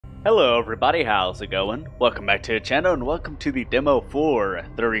Hello everybody, how's it going? Welcome back to the channel and welcome to the demo for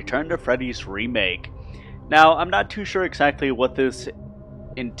the Return to Freddy's Remake. Now, I'm not too sure exactly what this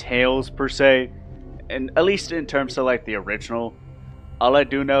entails per se, and at least in terms of like the original. All I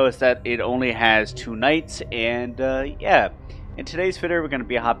do know is that it only has 2 nights, and yeah. In today's video we're going to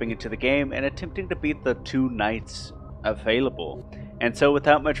be hopping into the game and attempting to beat the 2 nights available. And so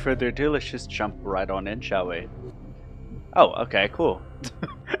without much further ado, let's just jump right on in, shall we? Oh, okay, cool.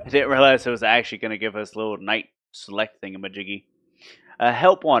 I didn't realize it was actually going to give us a little night select thingamajiggy.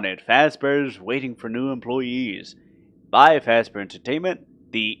 Help wanted. Fazbear's waiting for new employees. By Fazbear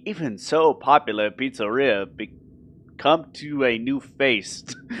Entertainment, the even so popular pizzeria come to a new face.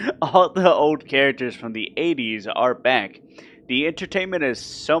 All the old characters from the 80s are back. The entertainment is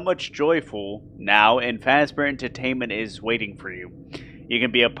so much joyful now, and Fazbear Entertainment is waiting for you. You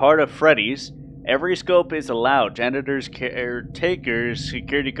can be a part of Freddy's. Every scope is allowed. Janitors, caretakers,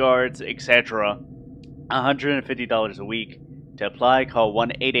 security guards, etc. $150 a week. To apply, call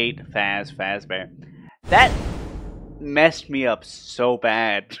 188-FAZBEAR. That messed me up so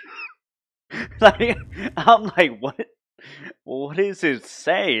bad. Like, I'm like, what is it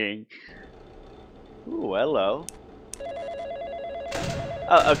saying? Ooh, hello.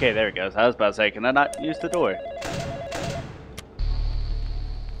 Oh, okay, there it goes. I was about to say, can I not use the door?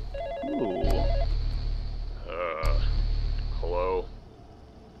 Ooh. Hello?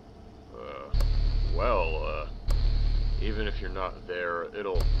 Even if you're not there,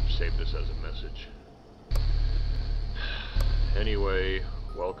 it'll save this as a message. Anyway,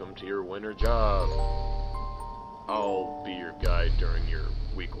 welcome to your winter job. I'll be your guide during your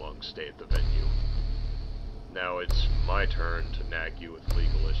week-long stay at the venue. Now it's my turn to nag you with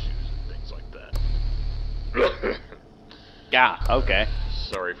legal issues and things like that. Yeah, okay.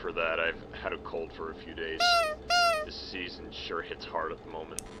 Sorry for that, I've had a cold for a few days. This season sure hits hard at the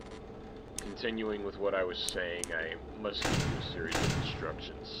moment. Continuing with what I was saying, I must give you a series of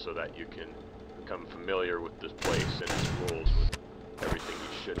instructions so that you can become familiar with this place and its rules with everything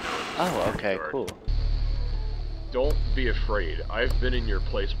you should know. Oh, okay, cool. Don't be afraid. I've been in your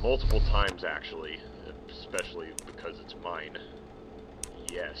place multiple times, actually, especially because it's mine.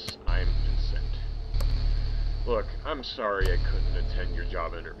 Yes, I'm Vincent. Look, I'm sorry I couldn't attend your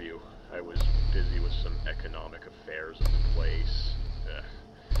job interview. I was busy with some economic affairs of the place.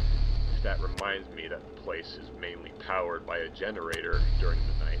 That reminds me that the place is mainly powered by a generator during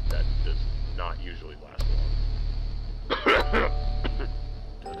the night that does not usually last long.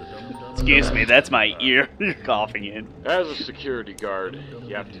 Excuse me, that's my ear you're coughing in. As a security guard,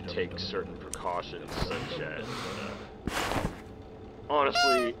 you have to take certain precautions, such as...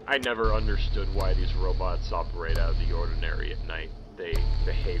 honestly, I never understood why these robots operate out of the ordinary at night. They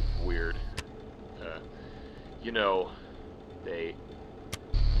behave weird. You know, they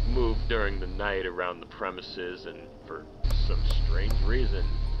move during the night around the premises, and for some strange reason,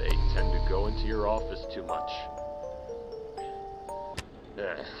 they tend to go into your office too much.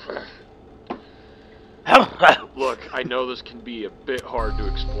 Look, I know this can be a bit hard to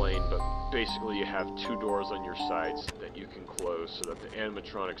explain, but basically you have 2 doors on your sides that you can close so that the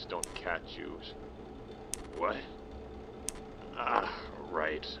animatronics don't catch you. What?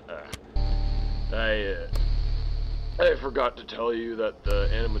 Right. I forgot to tell you that the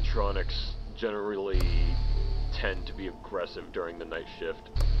animatronics generally tend to be aggressive during the night shift.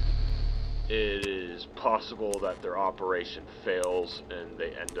 It is possible that their operation fails and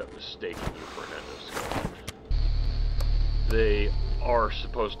they end up mistaking you for an endoscope. They are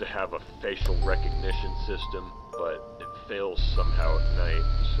supposed to have a facial recognition system, but it fails somehow at night,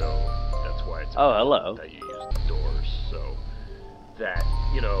 so that's why it's important that you use the doors, so that,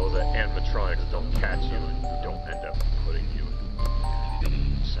 you know, the animatronics don't catch you and don't end up putting you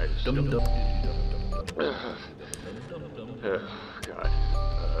in God.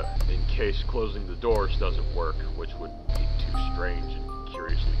 In case closing the doors doesn't work, which would be too strange and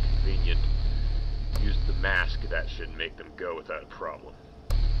curiously convenient, use the mask. That should make them go without a problem.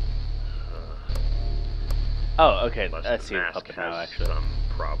 Oh, okay, I see the it mask up now, has actually. some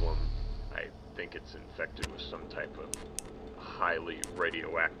problem. I think it's infected with some type of highly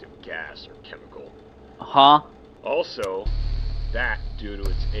radioactive gas or chemical. Huh? Also, that, due to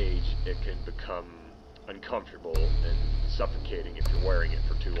its age, it can become uncomfortable and suffocating if you're wearing it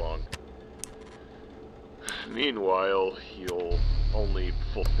for too long. Meanwhile, you'll only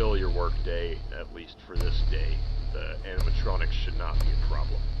fulfill your workday, at least for this day. The animatronics should not be a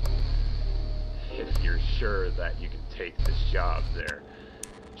problem. If you're sure that you can take this job, there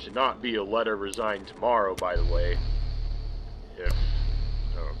should not be a letter resigned tomorrow, by the way.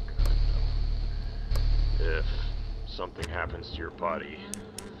 If something happens to your body,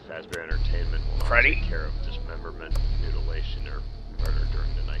 Fazbear Entertainment will not Freddy? take care of dismemberment, mutilation, or murder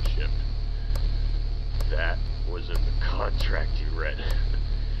during the night shift. That was in the contract you read.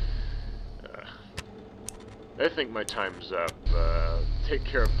 I think my time's up. Take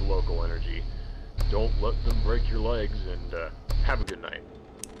care of the local energy. Don't let them break your legs, and have a good night.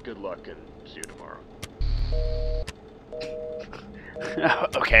 Good luck, and see you tomorrow.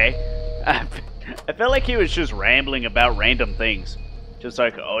 Okay. I felt like he was just rambling about random things. Just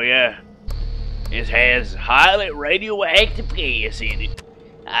like, oh yeah, it has highly radioactive gas in it.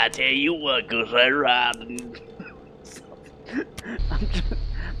 I tell you what, cause they're riding.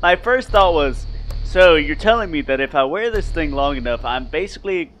 My first thought was, so you're telling me that if I wear this thing long enough, I'm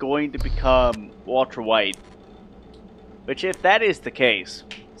basically going to become Walter White. Which, if that is the case,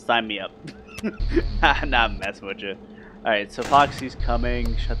 sign me up. Nah, I'm messing with you. Alright, so Foxy's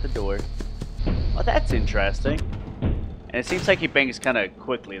coming. Shut the door. Oh, that's interesting. And it seems like he bangs kind of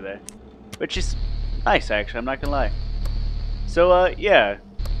quickly there. Which is nice, actually. I'm not gonna lie. So, yeah.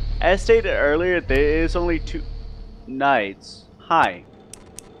 As stated earlier, there is only 2 nights. Hi.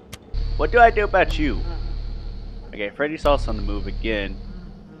 What do I do about you? Okay, Freddy's also on the move again.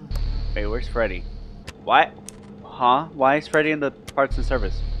 Wait, where's Freddy? Why? Huh? Why is Freddy in the parts and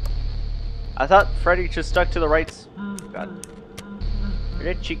service? I thought Freddy just stuck to the right. God.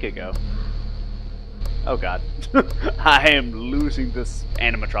 Where did Chica go? Oh god. I am losing this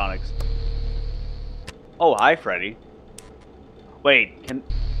animatronics. Oh, hi Freddy. Wait,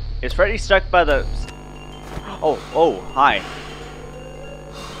 is Freddy stuck by the... Oh, hi.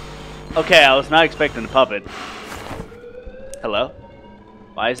 Okay, I was not expecting a puppet. Hello?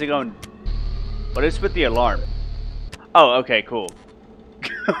 Why is it going... What is with the alarm? Oh, okay, cool.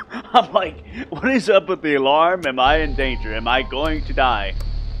 I'm like, what is up with the alarm? Am I in danger? Am I going to die?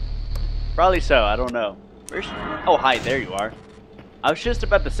 Probably so, I don't know. Where's... Oh, hi, there you are. I was just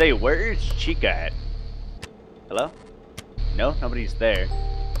about to say, where is Chica at? Hello? No, nobody's there.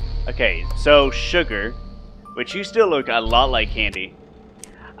 Okay, so Sugar, which you still look a lot like Candy.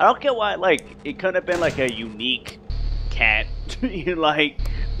 I don't get why, like, it couldn't have been like a unique cat. You like,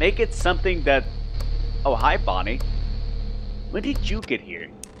 make it something that... Oh, hi, Bonnie. When did you get here?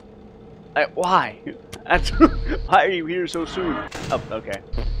 Why? Why are you here so soon? Oh, okay.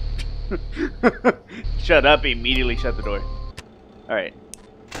 Shut up, immediately shut the door. Alright.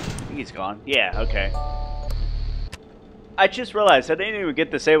 I think he's gone. Yeah, okay. I just realized I didn't even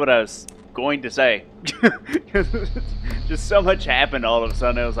get to say what I was going to say. Just so much happened all of a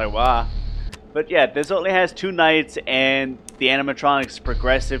sudden. I was like, wow. But yeah, this only has 2 nights, and the animatronics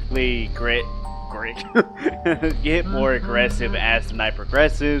progressively get more aggressive as the night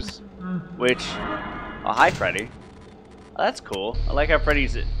progresses. Which, oh hi Freddy. Oh, that's cool. I like how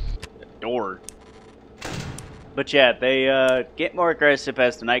Freddy's adored. But yeah, they get more aggressive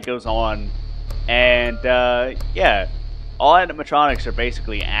as the night goes on, and yeah, all animatronics are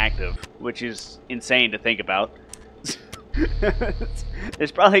basically active, which is insane to think about.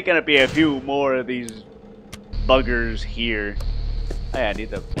 There's probably gonna be a few more of these buggers here. Oh yeah, I need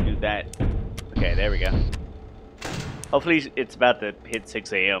to do that. Okay, there we go. Hopefully it's about to hit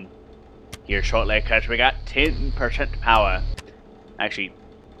 6 AM here shortly, because we got 10% power. Actually,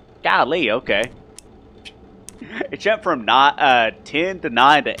 golly, okay. It jumped from 10 to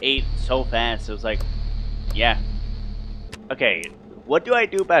 9 to 8 so fast. It was like, yeah. Okay, what do I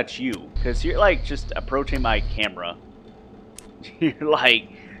do about you? Because you're like just approaching my camera. You're like,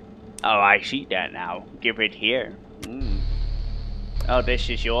 oh, I see that now. Give it here. Oh, this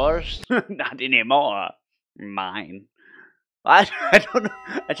is yours? Not anymore. Mine. I don't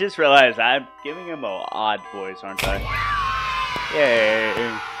know. I just realized I'm giving him an odd voice, aren't I? Yay.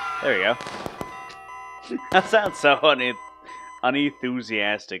 There we go. That sounds so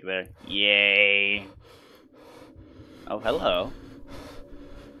unenthusiastic there. Yay. Oh, hello.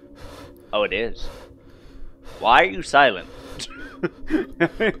 Oh, it is. Why are you silent?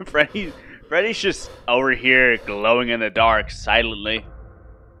 Freddy's just over here glowing in the dark silently.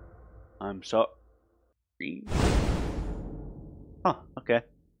 I'm sorry. Huh, okay.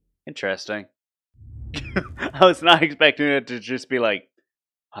 Interesting. I was not expecting it to just be like,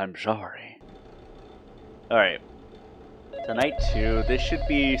 I'm sorry. Alright. So night 2, this should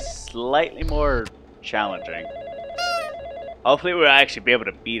be slightly more challenging. Hopefully we'll actually be able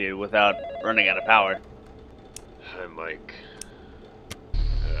to beat it without running out of power. Hi, Mike.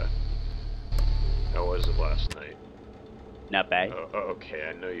 How was it last night? Not bad. Okay,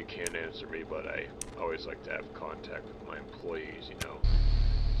 I know you can't answer me, but I always like to have contact with my employees, you know,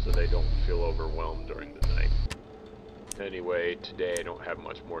 so they don't feel overwhelmed during the night. Anyway, today I don't have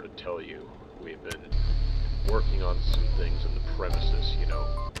much more to tell you. We've been working on some things in the premises, you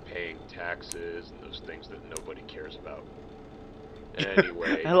know, taxes and those things that nobody cares about.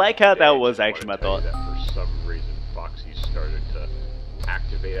 Anyway, I like how today that I was just actually my wanna tell you thought. that for some reason, Foxy started to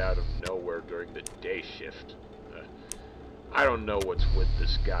activate out of nowhere during the day shift. I don't know what's with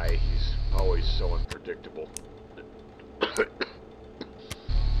this guy. He's always so unpredictable.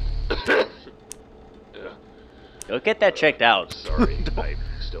 Go get that checked out. Sorry, I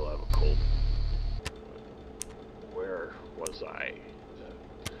still have a cold. Where was I?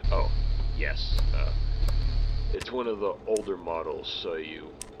 Oh, yes. It's one of the older models, so you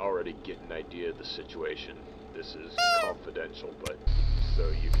already get an idea of the situation. This is confidential, but so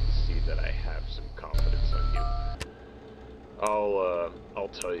you can see that I have some confidence on you. I'll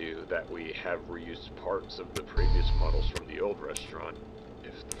tell you that we have reused parts of the previous models from the old restaurant.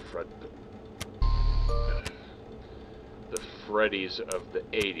 If the Freddys of the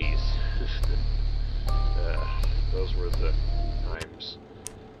 80s. Those were the times.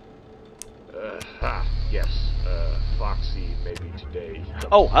 Yes. Foxy maybe today.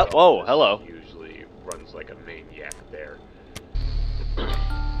 Oh, whoa, hello. He usually runs like a maniac there.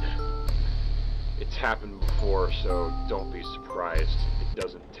 It's happened before, so don't be surprised. It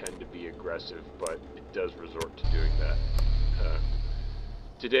doesn't tend to be aggressive, but it does resort to doing that.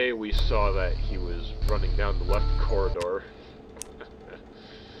 Today we saw that he was running down the left corridor.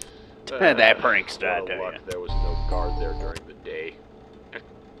 That prankster, I tell luck, ya. there was no guard there during the day.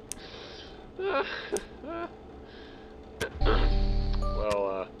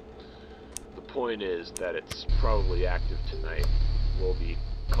 Well, the point is that it's probably active tonight. We'll be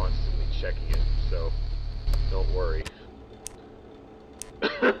constantly checking it, so don't worry.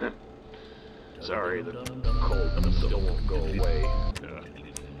 Sorry, the cold still won't go away.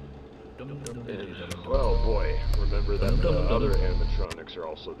 And, well, boy, remember that the other animatronics are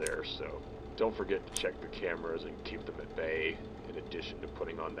also there, so don't forget to check the cameras and keep them at bay, in addition to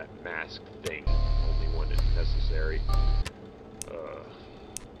putting on that mask thing, only when it's necessary.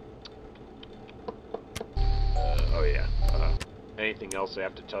 Oh yeah, anything else I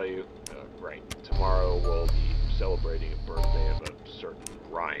have to tell you? Right, tomorrow we'll be celebrating a birthday of a certain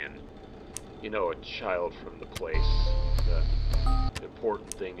Ryan. You know, a child from the place. The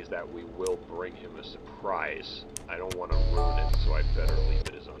important thing is that we will bring him a surprise. I don't want to ruin it, so I better leave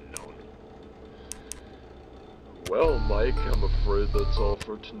it as unknown. Well, Mike, I'm afraid that's all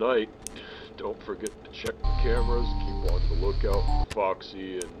for tonight. Don't forget to check the cameras, keep on the lookout for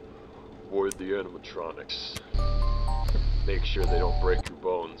Foxy, and avoid the animatronics. Make sure they don't break your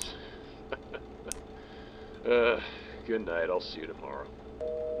bones. Good night, I'll see you tomorrow.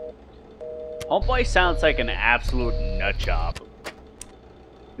 Homeboy sounds like an absolute nutjob.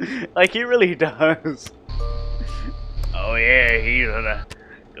 Like, he really does. Oh yeah, he's a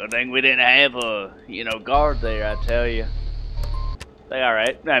good thing we didn't have a, guard there, I tell you. They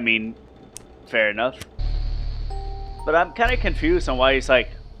alright, I mean, fair enough. But I'm kind of confused on why he's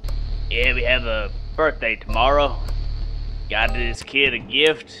like, yeah, we have a birthday tomorrow. Got this kid a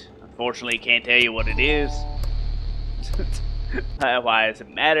gift. Unfortunately, can't tell you what it is. Why does it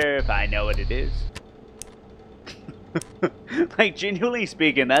matter if I know what it is? Like, genuinely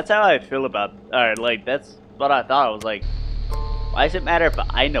speaking, that's how I feel about... Alright, like, that's what I thought. I was like, why does it matter if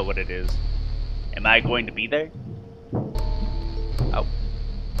I know what it is? Am I going to be there? Oh.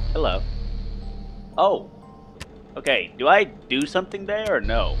 Hello. Oh. Okay, do I do something there or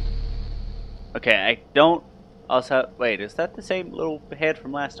no? Okay, I don't... Also, wait, is that the same little head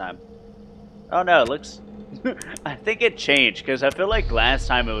from last time? Oh no, it looks... I think it changed, because I feel like last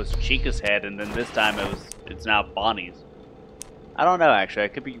time it was Chica's head, and then this time it's now Bonnie's. I don't know, actually, I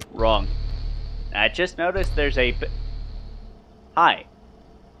could be wrong. I just noticed there's a... Hi.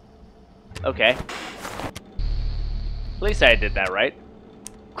 Okay. At least I did that right.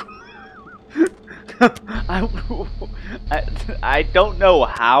 I don't know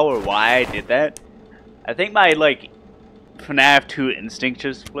how or why I did that. I think my, like, FNAF 2 instinct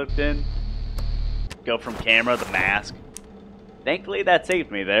just flipped in. Go from camera to mask. Thankfully that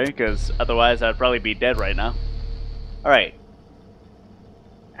saved me there, because otherwise I'd probably be dead right now. Alright.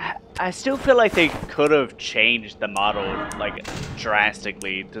 I still feel like they could have changed the model, like,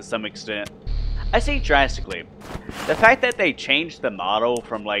 drastically to some extent. I say drastically. The fact that they changed the model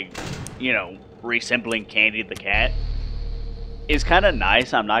from, like, resembling Candy the cat is kind of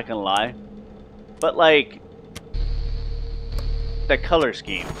nice, I'm not gonna lie. But, like, the color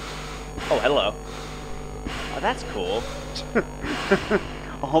scheme. Oh, hello. Oh, that's cool.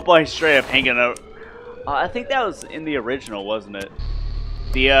 A whole boy straight up hanging up. I think that was in the original, wasn't it?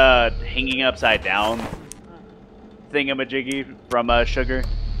 The hanging upside down thingamajiggy from Sugar.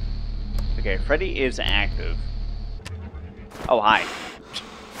 Okay, Freddy is active. Oh, hi.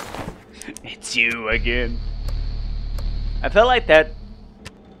 It's you again. I felt like that.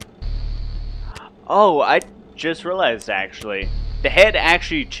 Oh, I just realized actually. The head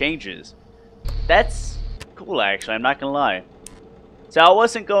actually changes. That's cool actually, I'm not gonna lie. So I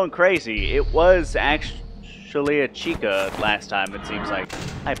wasn't going crazy. It was actually a chica last time, it seems like.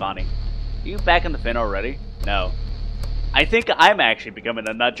 Hi, Bonnie. Are you back in the fin already? No. I think I'm actually becoming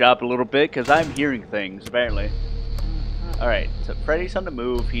a nut job a little bit because I'm hearing things, apparently. Alright, so Freddy's on the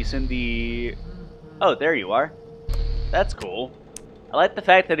move. He's in the... Oh, there you are. That's cool. I like the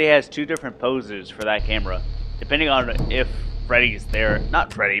fact that he has two different poses for that camera, depending on if Freddy's there.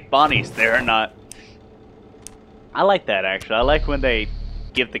 Not Freddy, Bonnie's there or not. I like that, actually. I like when they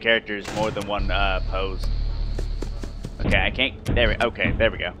give the characters more than one pose. Okay, I can't... Okay, there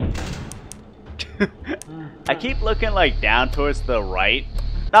we go. I keep looking like down towards the right.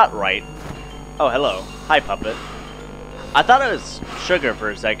 Not right. Oh, hello. Hi, puppet. I thought it was sugar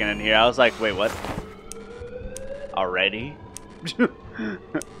for a second in here. I was like, wait, what? Already? A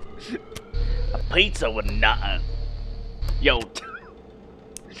pizza with nothing. Yo.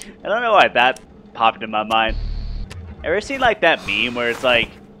 I don't know why that popped in my mind. Ever seen like that meme where it's like,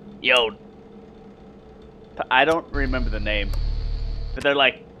 yo. I don't remember the name. But they're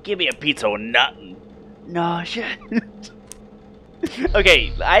like, give me a pizza with nothing. No shit.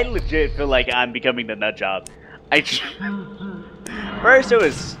 Okay, I legit feel like I'm becoming the nut job. First it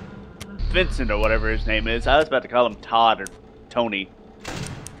was Vincent or whatever his name is. I was about to call him Todd or Tony.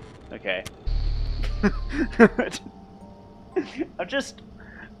 Okay. I'm just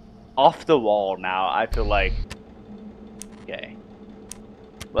off the wall now. I feel like. Okay.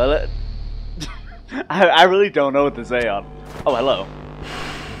 Well, I really don't know what to say on. Oh, hello.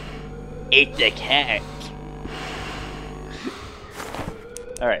 It's a cat.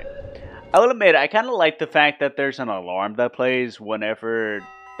 Alright. I will admit, I kind of like the fact that there's an alarm that plays whenever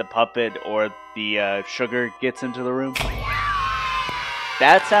the puppet or the sugar gets into the room.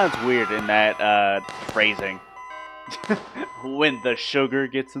 That sounds weird in that phrasing. When the sugar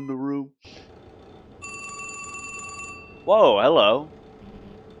gets in the room. Whoa, hello.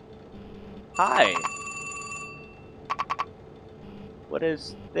 Hi. What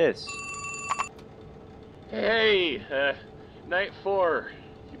is this? Hey, Night 4.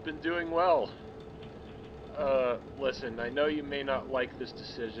 You've been doing well. Listen, I know you may not like this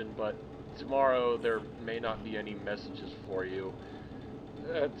decision, but tomorrow there may not be any messages for you.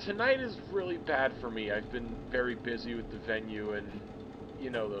 Tonight is really bad for me. I've been very busy with the venue and,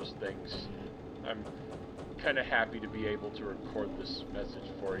 you know, those things. I'm kind of happy to be able to record this message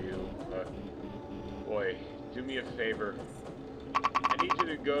for you. Boy, do me a favor. I need you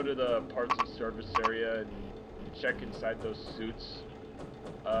to go to the parts and service area and check inside those suits.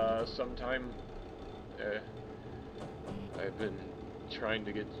 Sometime. I've been trying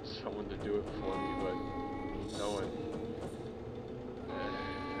to get someone to do it for me, but no one.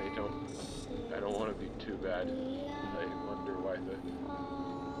 I don't want to be too bad. I wonder why the.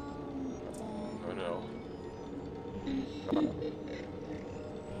 Oh no.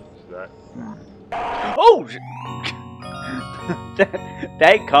 Is that? Oh!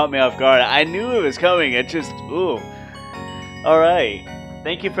 that caught me off guard. I knew it was coming. It just, ooh. Alright.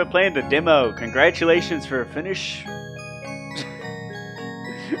 Thank you for playing the demo. Congratulations for a finish.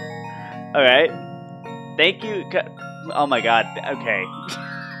 Alright. Thank you. Oh my god. Okay.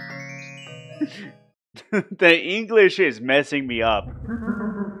 The English is messing me up.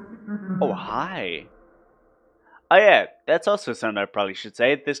 Oh, hi. Oh yeah, that's also something I probably should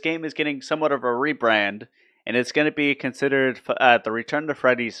say. This game is getting somewhat of a rebrand, and it's going to be considered the Return to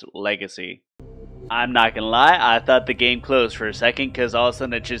Freddy's Legacy. I'm not going to lie, I thought the game closed for a second, because all of a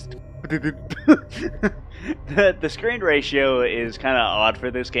sudden it just... the screen ratio is kind of odd for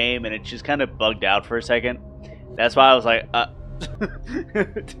this game, and it just kind of bugged out for a second. That's why I was like,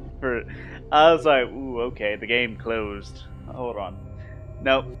 I was like, ooh, okay, the game closed. Hold on.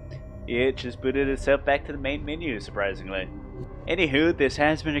 Nope. It just booted itself back to the main menu, surprisingly. Anywho, this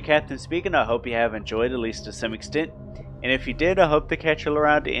has been your Captain speaking. I hope you have enjoyed, at least to some extent. And if you did, I hope to catch you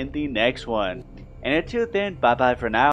around in the next one. And until then, bye-bye for now.